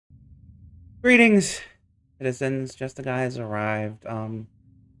Greetings, citizens. Justiguy has arrived.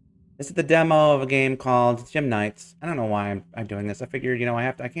 This is the demo of a game called Gym Nights. I don't know why I'm doing this. I figured,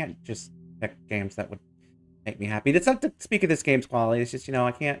 I can't just pick games that would make me happy. It's not to speak of this game's quality. It's just,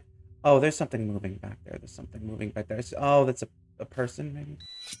 I can't. Oh, there's something moving back there. There's something moving back there. Oh, that's a person, maybe.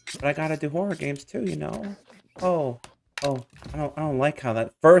 But I gotta do horror games too, Oh, oh, I don't like how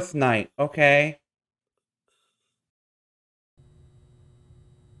that first night. Okay.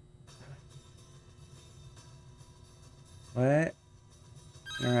 What?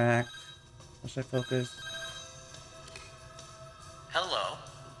 Interact. How should I focus? Hello.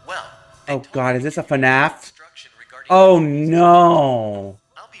 Well, they Oh told me God, is to this a give you a little FNAF? instruction regarding Oh employees. no!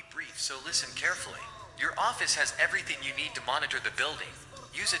 I'll be brief, so listen carefully. Your office has everything you need to monitor the building.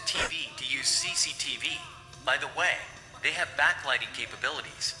 Use a TV to use CCTV. By the way, they have backlighting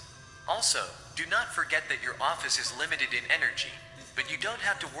capabilities. Also, do not forget that your office is limited in energy, but you don't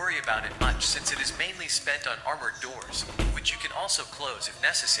have to worry about it much since it is mainly spent on armored doors, which you can also close if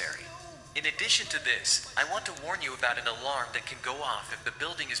necessary. In addition to this, I want to warn you about an alarm that can go off if the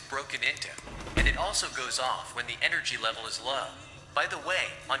building is broken into, and it also goes off when the energy level is low. By the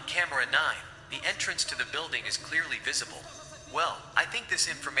way, on camera 9, the entrance to the building is clearly visible. Well, I think this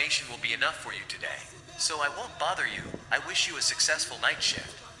information will be enough for you today, so I won't bother you. I wish you a successful night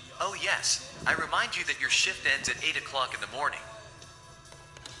shift. Oh yes, I remind you that your shift ends at 8 o'clock in the morning.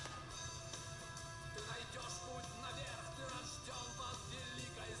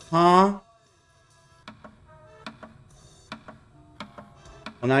 Huh?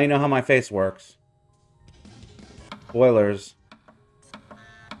 Well, now you know how my face works. Spoilers.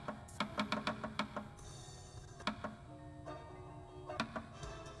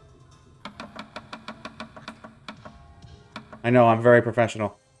 I know, I'm very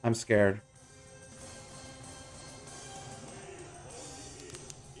professional. I'm scared.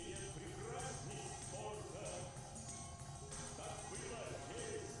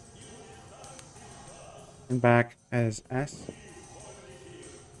 And back as S.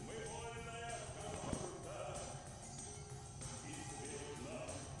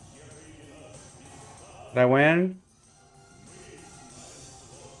 Did I win?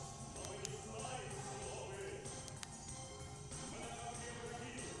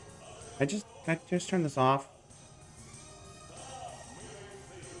 Can I just turn this off?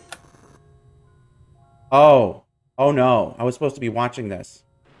 Oh. Oh no. I was supposed to be watching this.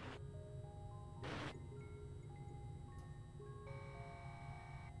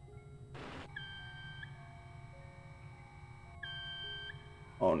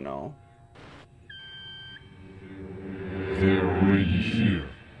 Oh no. They're already here.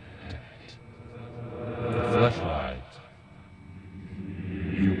 The flashlight.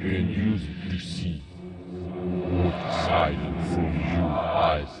 You can use it to see what's hiding from your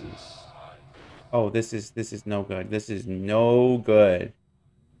eyes. Oh, this is no good. This is no good.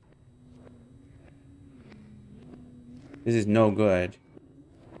 This is no good.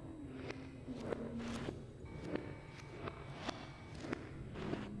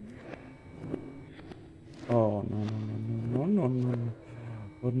 Oh no no no no no no no.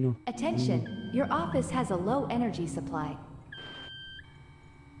 Oh no. Attention, your office has a low energy supply.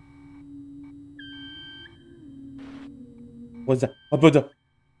 What's that? What's that?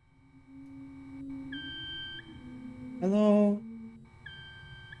 Hello?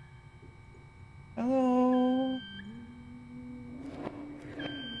 Hello?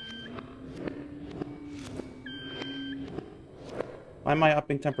 Why am I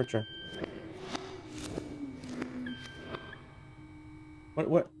upping temperature?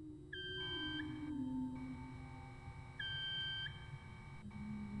 What?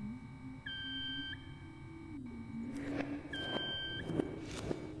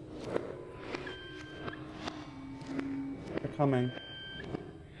 They're coming.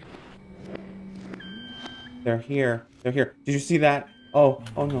 They're here. They're here. Did you see that? Oh,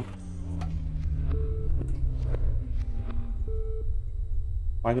 oh no.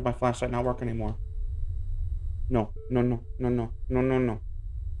 Why did my flashlight not work anymore? No, no, no, no, no, no, no, no.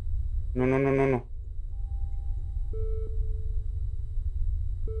 No, no, no, no, no.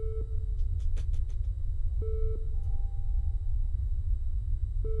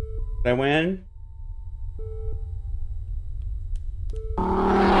 Did I win?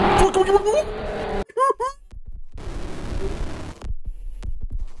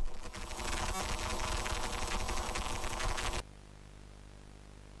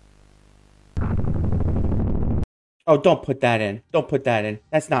 Oh, don't put that in. Don't put that in.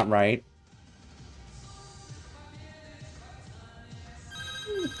 That's not right.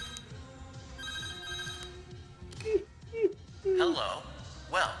 Hello.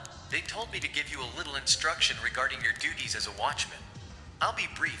 Well, They told me to give you a little instruction regarding your duties as a watchman. I'll be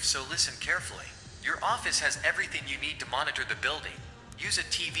brief, so listen carefully. Your office has everything you need to monitor the building. Use a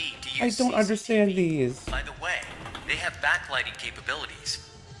TV to use I don't understand these. By the way, they have backlighting capabilities.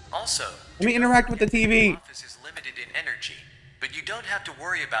 Also, let me interact with the TV. The office is limited in energy, but you don't have to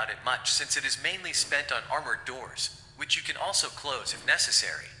worry about it much since it is mainly spent on armored doors, which you can also close if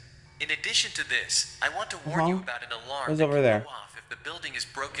necessary. In addition to this, I want to warn you about an alarm that over there? can go off if the building is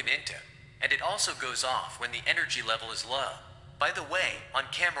broken into, and it also goes off when the energy level is low. By the way, on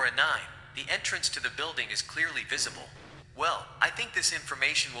camera 9, the entrance to the building is clearly visible. Well, I think this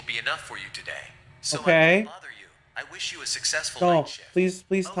information will be enough for you today. So I won't bother you. I wish you a successful night shift.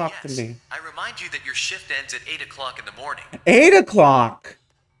 Please talk to me. I remind you that your shift ends at 8 o'clock in the morning. 8 o'clock?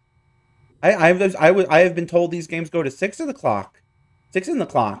 I have been told these games go to 6 o'clock. 6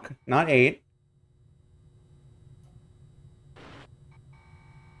 o'clock, not 8.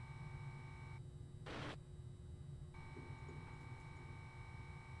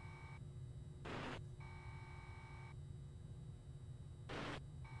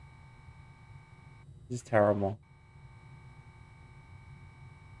 This is terrible.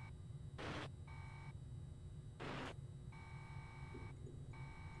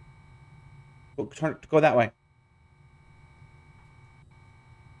 Go that way.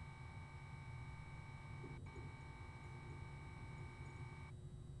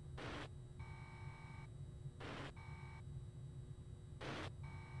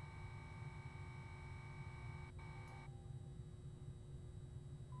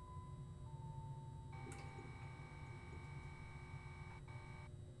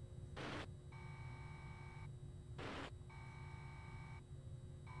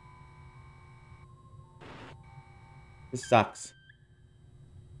 This sucks.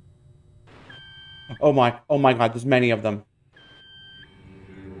 Oh my god, there's many of them.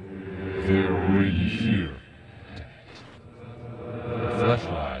 They're already here.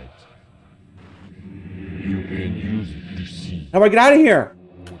 Flashlight. You can use it to see. How do I get out of here?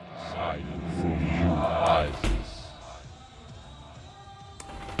 Outside from your eyes.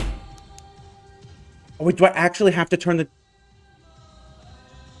 Oh wait, do I actually have to turn the...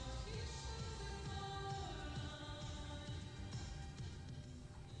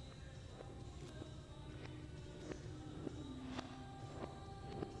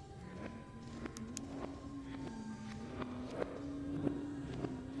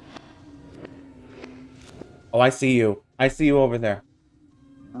 Oh, I see you. I see you over there.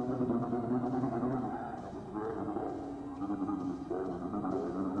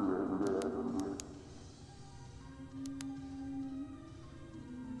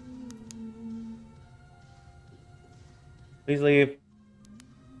 Please leave.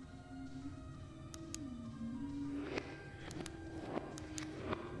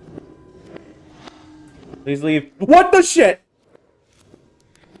 Please leave. What the shit?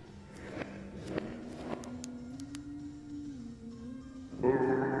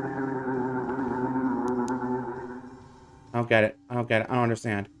 I don't get it. I don't get it. I don't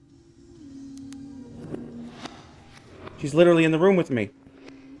understand. She's literally in the room with me.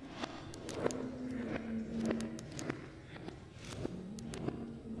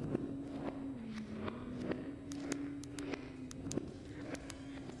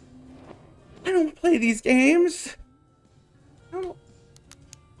 I don't play these games. I don't...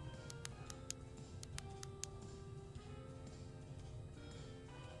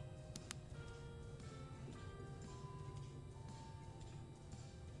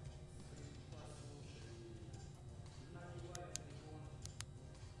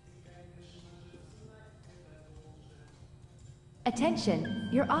 Attention,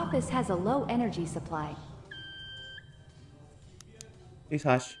 your office has a low energy supply. Please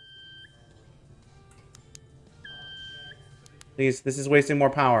hush. Please, this is wasting more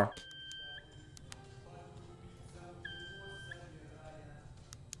power.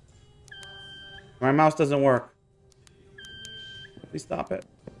 My mouse doesn't work. Please stop it.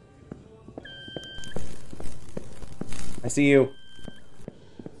 I see you.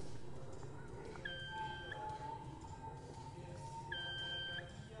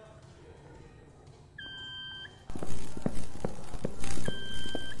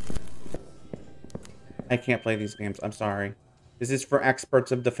 I can't play these games. I'm sorry. This is for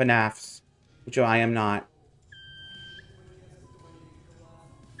experts of the FNAFs, which I am not.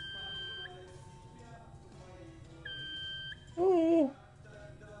 Oh.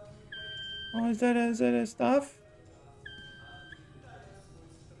 Oh, is that a stuff?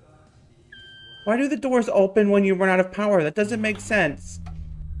 Why do the doors open when you run out of power? That doesn't make sense.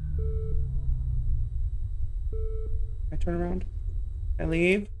 I turn around. I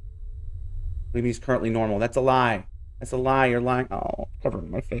leave. Maybe he's currently normal. That's a lie. That's a lie. You're lying. Oh,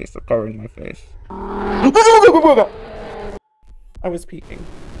 covering my face. I'm covering my face. I was peeking.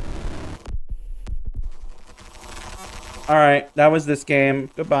 All right, that was this game.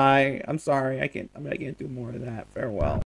 Goodbye. I'm sorry. I can't do more of that. Farewell.